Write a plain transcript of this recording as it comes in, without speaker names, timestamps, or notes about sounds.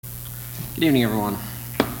Good evening, everyone.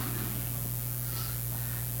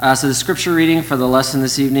 So the scripture reading for the lesson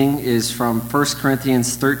this evening is from 1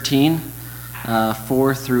 Corinthians 13,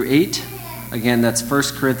 4 through 8. Again, that's 1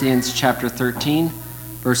 Corinthians chapter 13,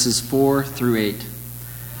 verses 4 through 8.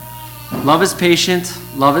 Love is patient,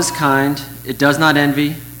 love is kind, it does not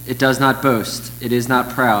envy, it does not boast, it is not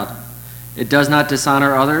proud. It does not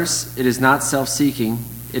dishonor others, it is not self-seeking,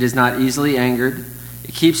 it is not easily angered,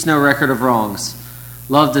 it keeps no record of wrongs.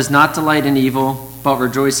 Love does not delight in evil, but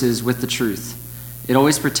rejoices with the truth. It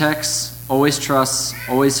always protects, always trusts,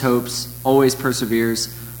 always hopes, always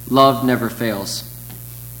perseveres. Love never fails.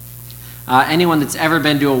 Anyone that's ever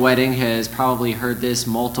been to a wedding has probably heard this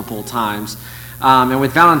multiple times. And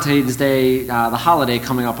with Valentine's Day, the holiday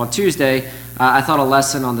coming up on Tuesday, I thought a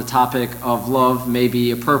lesson on the topic of love may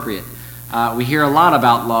be appropriate. We hear a lot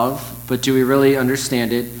about love, but do we really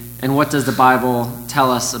understand it? And what does the Bible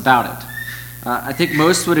tell us about it? I think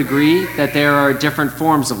most would agree that there are different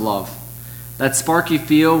forms of love. That spark you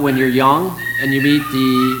feel when you're young and you meet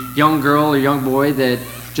the young girl or young boy that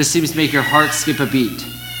just seems to make your heart skip a beat.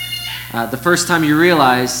 The first time you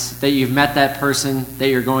realize that you've met that person that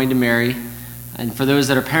you're going to marry. And for those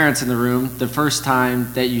that are parents in the room, the first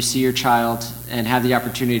time that you see your child and have the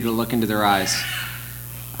opportunity to look into their eyes.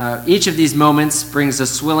 Each of these moments brings a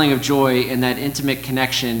swelling of joy in that intimate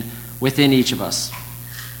connection within each of us.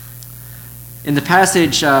 In the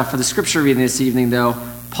passage for the scripture reading this evening, though,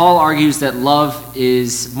 Paul argues that love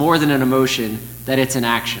is more than an emotion, that it's an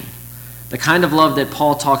action. The kind of love that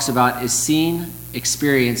Paul talks about is seen,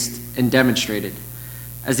 experienced, and demonstrated.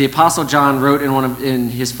 As the Apostle John wrote in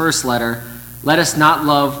his first letter, "Let us not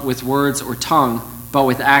love with words or tongue, but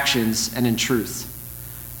with actions and in truth."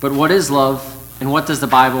 But what is love, and what does the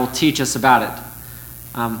Bible teach us about it?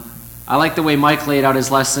 I like the way Mike laid out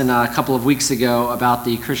his lesson a couple of weeks ago about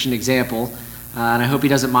the Christian example. And I hope he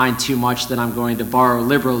doesn't mind too much that I'm going to borrow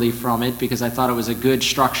liberally from it, because I thought it was a good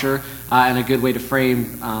structure and a good way to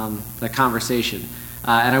frame the conversation.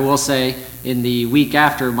 And I will say, in the week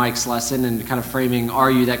after Mike's lesson and kind of framing, are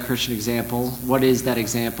you that Christian example? What is that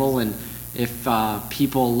example? And if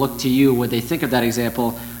people look to you, what they think of that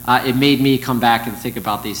example, it made me come back and think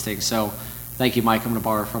about these things. So thank you, Mike. I'm going to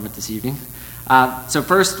borrow from it this evening. So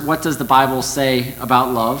first, what does the Bible say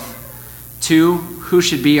about love? 2, who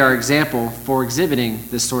should be our example for exhibiting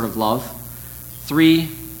this sort of love? 3,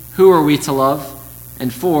 who are we to love?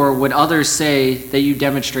 And 4, would others say that you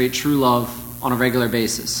demonstrate true love on a regular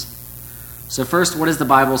basis? So first, what does the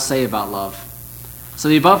Bible say about love? So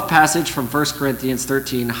the above passage from 1 Corinthians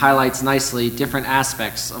 13 highlights nicely different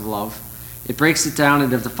aspects of love. It breaks it down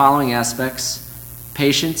into the following aspects: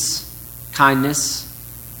 patience, kindness,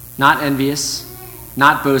 not envious,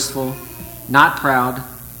 not boastful, not proud,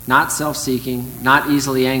 not self-seeking, not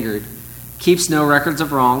easily angered, keeps no records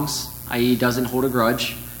of wrongs, i.e. doesn't hold a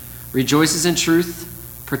grudge, rejoices in truth,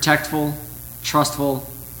 protectful, trustful,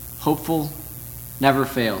 hopeful, never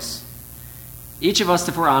fails. Each of us,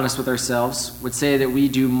 if we're honest with ourselves, would say that we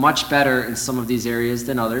do much better in some of these areas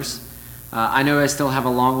than others. I know I still have a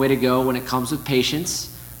long way to go when it comes with patience,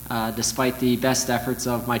 despite the best efforts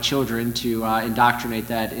of my children to indoctrinate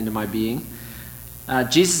that into my being.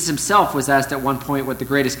 Jesus himself was asked at one point what the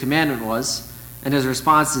greatest commandment was, and his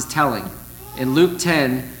response is telling. In Luke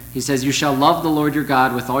 10, he says, "You shall love the Lord your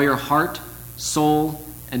God with all your heart, soul,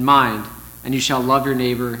 and mind, and you shall love your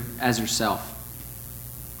neighbor as yourself."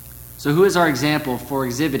 So who is our example for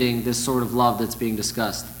exhibiting this sort of love that's being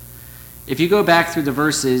discussed? If you go back through the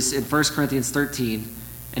verses in 1 Corinthians 13,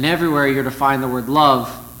 and everywhere you're to find the word love,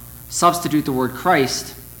 substitute the word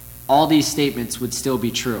Christ, all these statements would still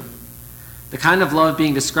be true. The kind of love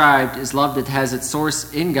being described is love that has its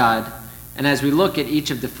source in God, and as we look at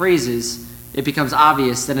each of the phrases, it becomes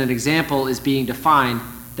obvious that an example is being defined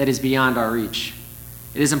that is beyond our reach.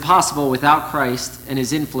 It is impossible without Christ and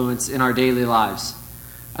his influence in our daily lives.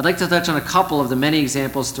 I'd like to touch on a couple of the many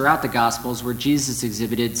examples throughout the Gospels where Jesus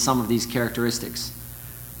exhibited some of these characteristics.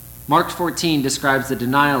 Mark 14 describes the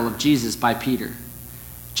denial of Jesus by Peter.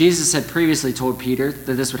 Jesus had previously told Peter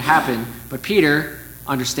that this would happen, but Peter,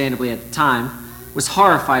 understandably at the time, was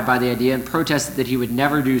horrified by the idea and protested that he would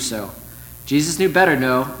never do so. Jesus knew better,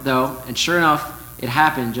 though, and sure enough, it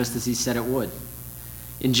happened just as he said it would.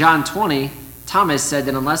 In John 20, Thomas said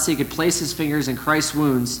that unless he could place his fingers in Christ's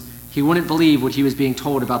wounds, he wouldn't believe what he was being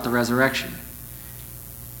told about the resurrection.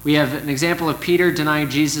 We have an example of Peter denying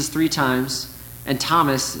Jesus 3 times and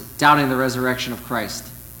Thomas doubting the resurrection of Christ.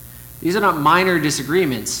 These are not minor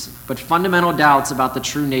disagreements, but fundamental doubts about the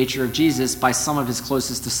true nature of Jesus by some of his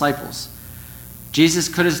closest disciples. Jesus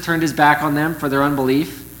could have turned his back on them for their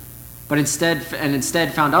unbelief, but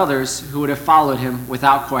instead found others who would have followed him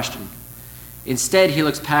without question. Instead, he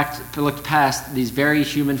looked past these very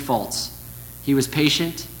human faults. He was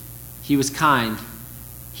patient. He was kind.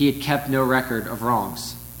 He had kept no record of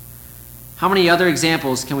wrongs. How many other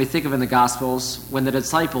examples can we think of in the Gospels when the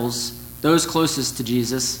disciples, those closest to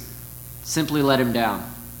Jesus, simply let him down?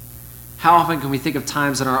 How often can we think of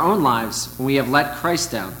times in our own lives when we have let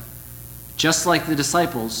Christ down? Just like the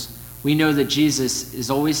disciples, we know that Jesus is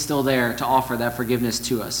always still there to offer that forgiveness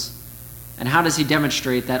to us. And how does he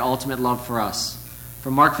demonstrate that ultimate love for us?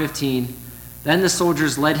 From Mark 15, then the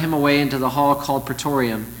soldiers led him away into the hall called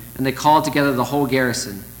Praetorium, and they called together the whole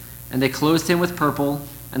garrison. And they clothed him with purple,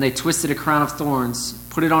 and they twisted a crown of thorns,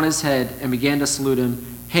 put it on his head, and began to salute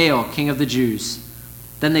him, "Hail, King of the Jews!"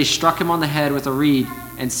 Then they struck him on the head with a reed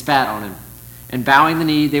and spat on him. And bowing the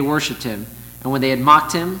knee, they worshipped him. And when they had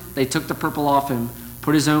mocked him, they took the purple off him,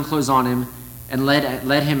 put his own clothes on him, and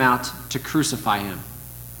led him out to crucify him.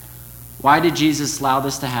 Why did Jesus allow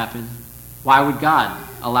this to happen? Why would God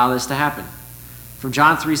allow this to happen? From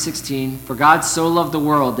John 3:16, "For God so loved the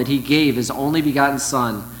world that he gave his only begotten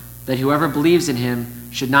Son, that whoever believes in him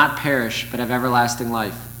should not perish but have everlasting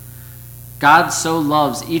life." God so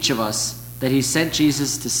loves each of us that he sent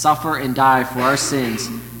Jesus to suffer and die for our sins,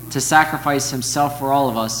 to sacrifice himself for all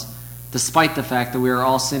of us, despite the fact that we are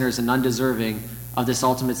all sinners and undeserving of this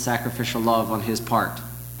ultimate sacrificial love on his part.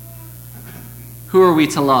 Who are we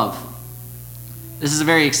to love? This is a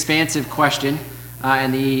very expansive question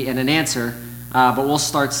and an answer, but we'll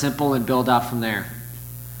start simple and build out from there.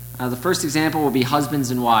 The first example will be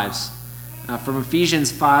husbands and wives. From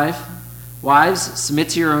Ephesians 5, "Wives, submit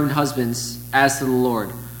to your own husbands as to the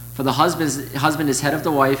Lord. For the husband is head of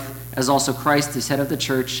the wife, as also Christ is head of the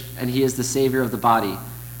church, and he is the Savior of the body.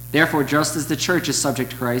 Therefore, just as the church is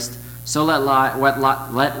subject to Christ, so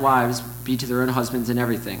let wives be to their own husbands in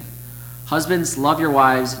everything. Husbands, love your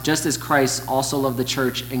wives, just as Christ also loved the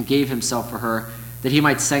church and gave himself for her, that he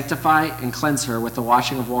might sanctify and cleanse her with the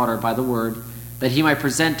washing of water by the word, that he might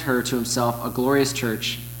present her to himself a glorious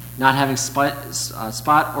church, not having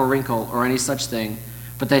spot or wrinkle or any such thing,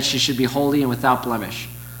 but that she should be holy and without blemish.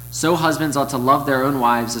 So husbands ought to love their own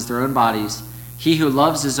wives as their own bodies. He who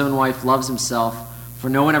loves his own wife loves himself, for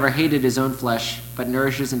no one ever hated his own flesh, but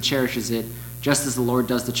nourishes and cherishes it, just as the Lord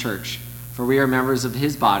does the church. For we are members of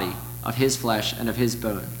his body, of his flesh, and of his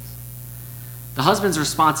bones." The husband's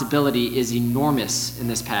responsibility is enormous in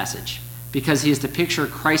this passage, because he is to picture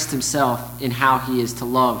Christ himself in how he is to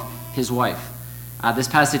love his wife. This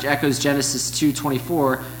passage echoes Genesis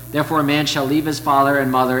 2:24, "Therefore a man shall leave his father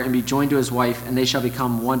and mother and be joined to his wife, and they shall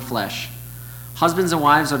become one flesh." Husbands and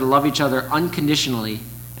wives are to love each other unconditionally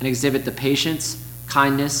and exhibit the patience,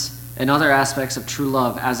 kindness, and other aspects of true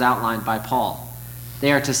love as outlined by Paul.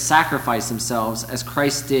 They are to sacrifice themselves as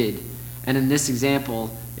Christ did, and in this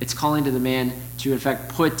example, it's calling to the man to in fact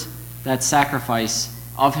put that sacrifice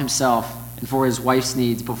of himself and for his wife's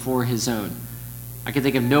needs before his own. I can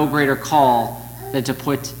think of no greater call than to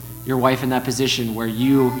put your wife in that position where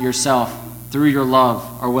you yourself, through your love,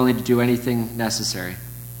 are willing to do anything necessary.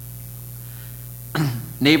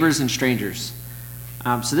 Neighbors and strangers.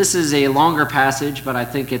 So this is a longer passage, but I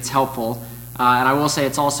think it's helpful. And I will say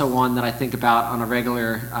it's also one that I think about on a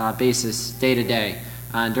regular basis, day to day.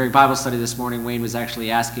 And during Bible study this morning, Wayne was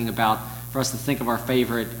actually asking for us to think of our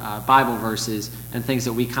favorite Bible verses and things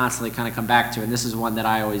that we constantly kind of come back to. And this is one that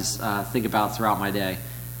I always think about throughout my day.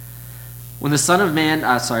 When the Son of Man,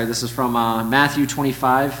 this is from Matthew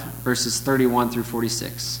 25, verses 31 through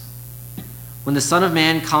 46. "When the Son of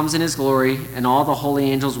Man comes in his glory and all the holy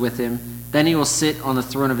angels with him, then he will sit on the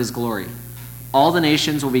throne of his glory. All the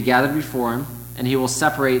nations will be gathered before him, and he will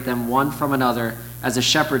separate them one from another as a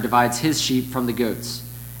shepherd divides his sheep from the goats.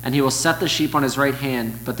 And he will set the sheep on his right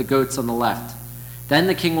hand, but the goats on the left. Then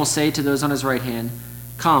the king will say to those on his right hand,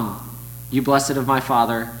 'Come, you blessed of my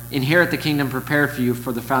Father, inherit the kingdom prepared for you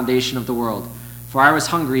for the foundation of the world. For I was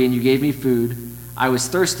hungry, and you gave me food. I was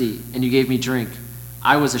thirsty, and you gave me drink.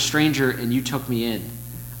 I was a stranger, and you took me in.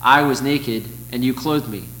 I was naked, and you clothed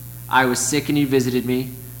me. I was sick, and you visited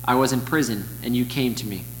me. I was in prison, and you came to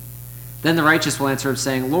me.' Then the righteous will answer him,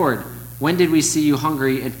 saying, 'Lord, when did we see you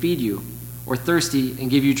hungry and feed you, or thirsty and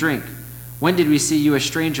give you drink? When did we see you a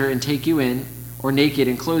stranger and take you in, or naked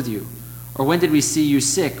and clothe you? Or when did we see you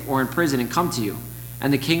sick or in prison and come to you?'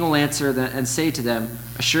 And the king will answer and say to them,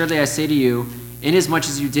 'Assuredly I say to you, inasmuch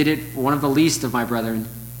as you did it for one of the least of my brethren,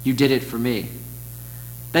 you did it for me.'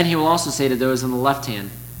 Then he will also say to those on the left hand,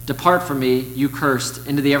 'Depart from me, you cursed,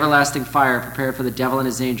 into the everlasting fire prepared for the devil and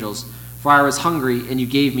his angels. For I was hungry, and you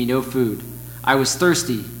gave me no food. I was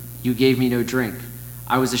thirsty, you gave me no drink.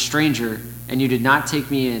 I was a stranger, and you did not take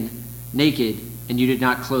me in, naked, and you did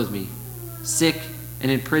not clothe me. Sick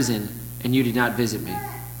and in prison, and you did not visit me.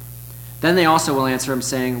 Then they also will answer him,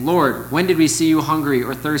 saying, Lord, when did we see you hungry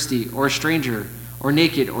or thirsty or a stranger or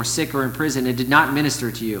naked or sick or in prison and did not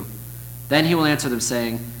minister to you? Then he will answer them,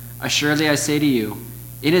 saying, Assuredly I say to you,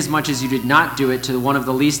 inasmuch as you did not do it to one of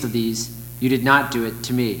the least of these, you did not do it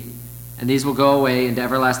to me. And these will go away into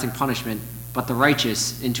everlasting punishment, but the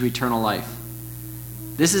righteous into eternal life.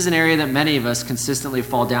 This is an area that many of us consistently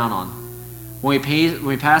fall down on. When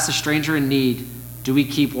we pass a stranger in need, do we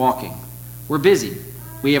keep walking? We're busy.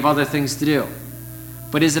 We have other things to do.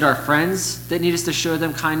 But is it our friends that need us to show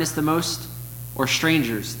them kindness the most, or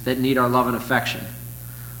strangers that need our love and affection?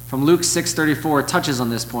 From Luke 6:34 touches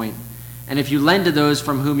on this point. And if you lend to those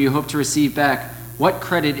from whom you hope to receive back, what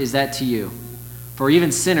credit is that to you? For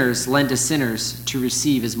even sinners lend to sinners to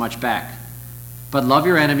receive as much back. But love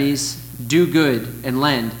your enemies, do good, and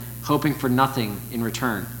lend, hoping for nothing in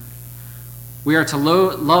return. We are to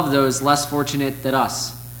love those less fortunate than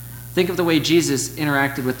us. Think of the way Jesus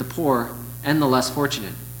interacted with the poor and the less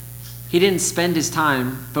fortunate. He didn't spend his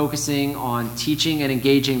time focusing on teaching and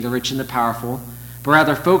engaging the rich and the powerful, but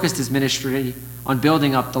rather focused his ministry on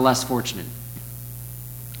building up the less fortunate.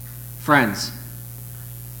 Friends,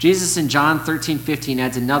 Jesus in John 13:15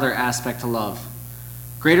 adds another aspect to love.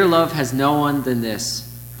 Greater love has no one than this,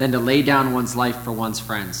 than to lay down one's life for one's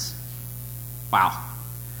friends. Wow.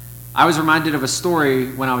 I was reminded of a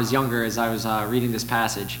story when I was younger as I was reading this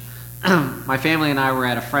passage. My family and I were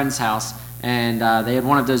at a friend's house, and they had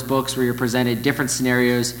one of those books where you're presented different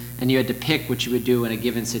scenarios, and you had to pick what you would do in a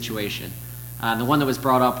given situation. The one that was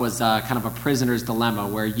brought up was kind of a prisoner's dilemma,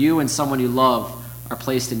 where you and someone you love are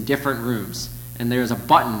placed in different rooms, and there's a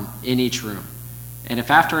button in each room. And if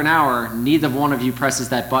after an hour, neither one of you presses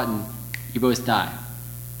that button, you both die.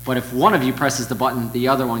 But if one of you presses the button, the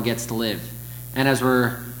other one gets to live. And as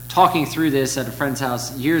we're talking through this at a friend's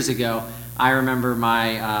house years ago, I remember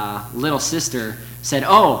my little sister said,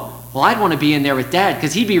 oh, well, I'd want to be in there with Dad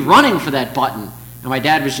because he'd be running for that button. And my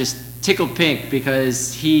dad was just tickled pink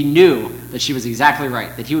because he knew that she was exactly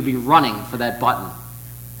right, that he would be running for that button.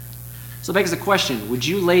 So it begs the question, would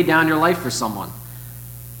you lay down your life for someone?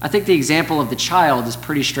 I think the example of the child is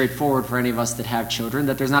pretty straightforward for any of us that have children,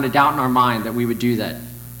 that there's not a doubt in our mind that we would do that.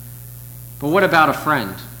 But what about a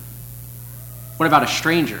friend? What about a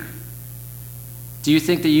stranger? Do you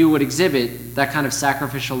think that you would exhibit that kind of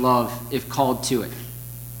sacrificial love if called to it?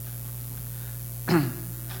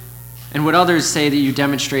 And would others say that you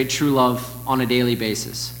demonstrate true love on a daily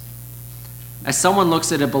basis? As someone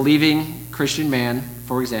looks at a believing Christian man,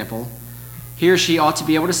 for example, he or she ought to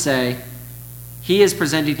be able to say, he is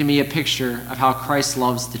presenting to me a picture of how Christ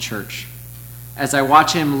loves the church. As I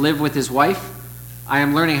watch him live with his wife, I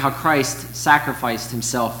am learning how Christ sacrificed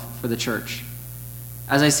himself for the church.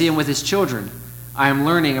 As I see him with his children, I am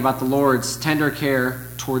learning about the Lord's tender care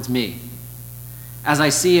towards me. As I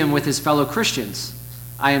see him with his fellow Christians,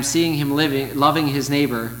 I am seeing him loving his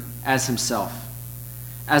neighbor as himself.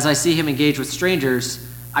 As I see him engage with strangers,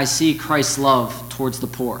 I see Christ's love towards the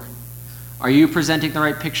poor. Are you presenting the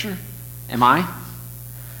right picture? Am I?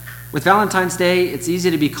 With Valentine's Day, it's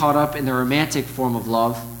easy to be caught up in the romantic form of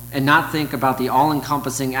love and not think about the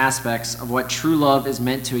all-encompassing aspects of what true love is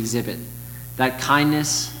meant to exhibit. That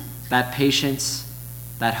kindness, that patience,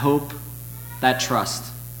 that hope, that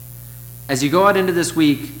trust. As you go out into this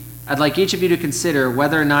week, I'd like each of you to consider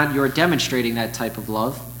whether or not you're demonstrating that type of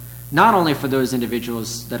love, not only for those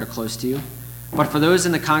individuals that are close to you, but for those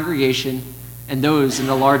in the congregation and those in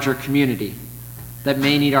the larger community that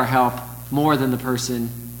may need our help more than the person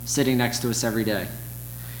sitting next to us every day.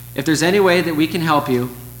 If there's any way that we can help you,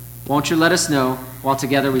 won't you let us know while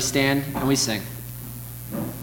together we stand and we sing.